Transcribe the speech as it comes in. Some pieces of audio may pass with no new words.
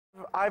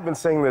I've been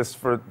saying this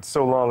for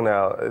so long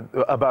now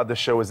about the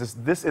show.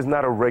 This is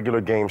not a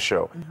regular game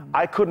show.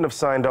 I couldn't have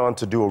signed on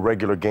to do a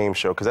regular game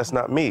show because that's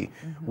not me.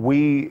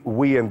 We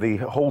and the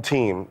whole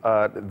team,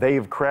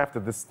 they've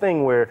crafted this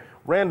thing where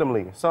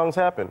randomly songs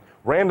happen.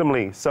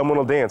 Randomly someone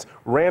will dance.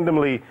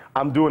 Randomly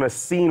I'm doing a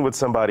scene with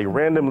somebody.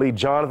 Randomly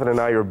Jonathan and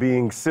I are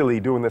being silly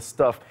doing this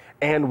stuff,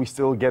 and we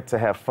still get to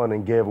have fun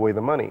and give away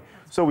the money.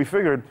 So we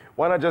figured,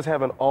 why not just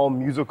have an all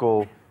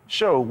musical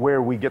show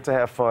where we get to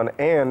have fun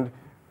and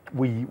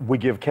we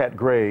give Cat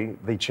Gray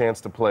the chance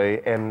to play,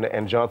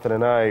 and Jonathan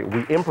and I,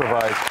 we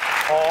improvise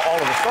all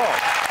of the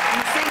songs.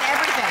 You sing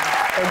everything.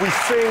 And we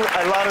sing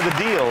a lot of the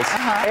deals.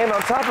 And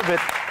on top of it,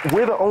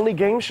 we're the only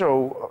game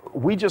show,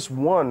 we just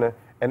won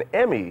an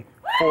Emmy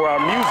for our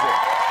music.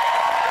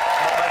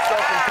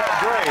 Myself and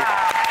Cat Gray,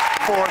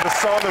 for the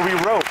song that we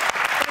wrote.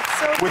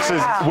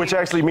 Which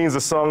actually means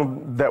a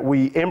song that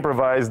we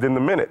improvised in the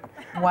minute.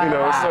 Wow. You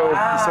know, so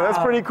that's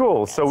pretty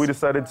cool. So we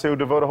decided to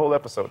devote a whole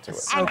episode to it.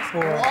 So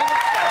cool. You're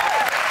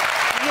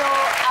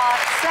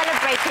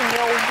celebrating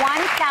your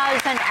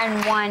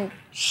 1001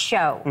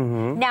 show.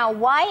 Now,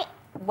 why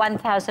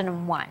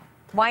 1001?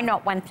 Why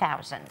not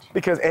 1,000?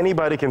 Because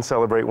anybody can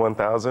celebrate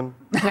 1,000.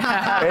 Anybody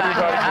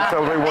can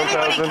celebrate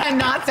 1,000. Anybody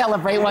cannot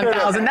celebrate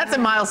 1,000. That's a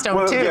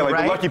milestone too, yeah, like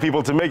right? the lucky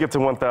people to make it to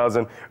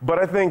 1,000. But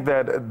I think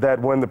that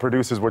when the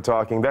producers were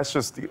talking, that's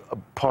just a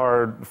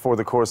par for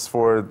the course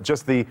for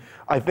just the.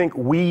 I think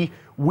we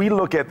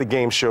look at the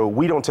game show.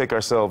 We don't take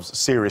ourselves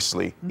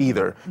seriously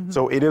either.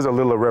 So it is a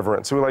little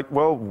irreverent. So we're like,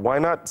 well, why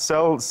not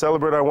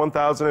celebrate our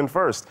 1,000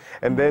 first,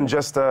 and then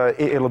just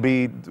it'll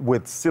be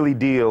with silly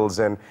deals,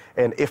 and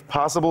if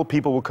possible,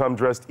 people will come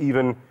dressed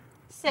even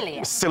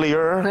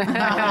sillier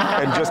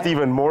and just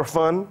even more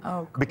fun,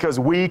 because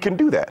we can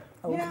do that.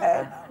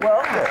 Okay.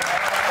 Well, okay,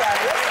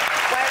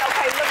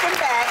 looking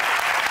back,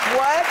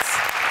 what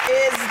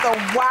is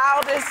the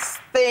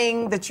wildest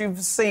thing that you've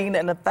seen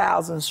in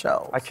 1,000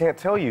 shows? I can't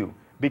tell you,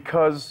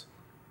 because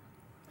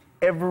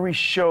every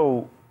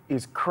show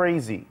is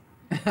crazy.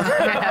 And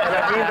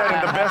I mean that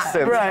in the best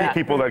sense, the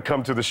people that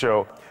come to the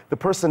show. The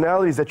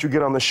personalities that you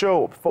get on the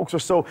show, folks are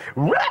so...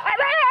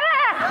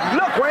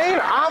 Look, Wayne,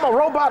 I'm a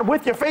robot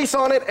with your face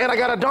on it, and I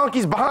got a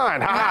donkey's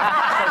behind.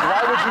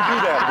 Why would you do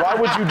that? Why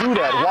would you do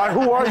that?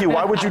 Who are you?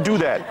 Why would you do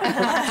that?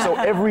 So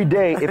every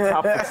day it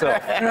tops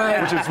itself,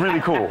 which is really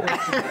cool.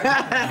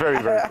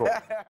 Very, very cool.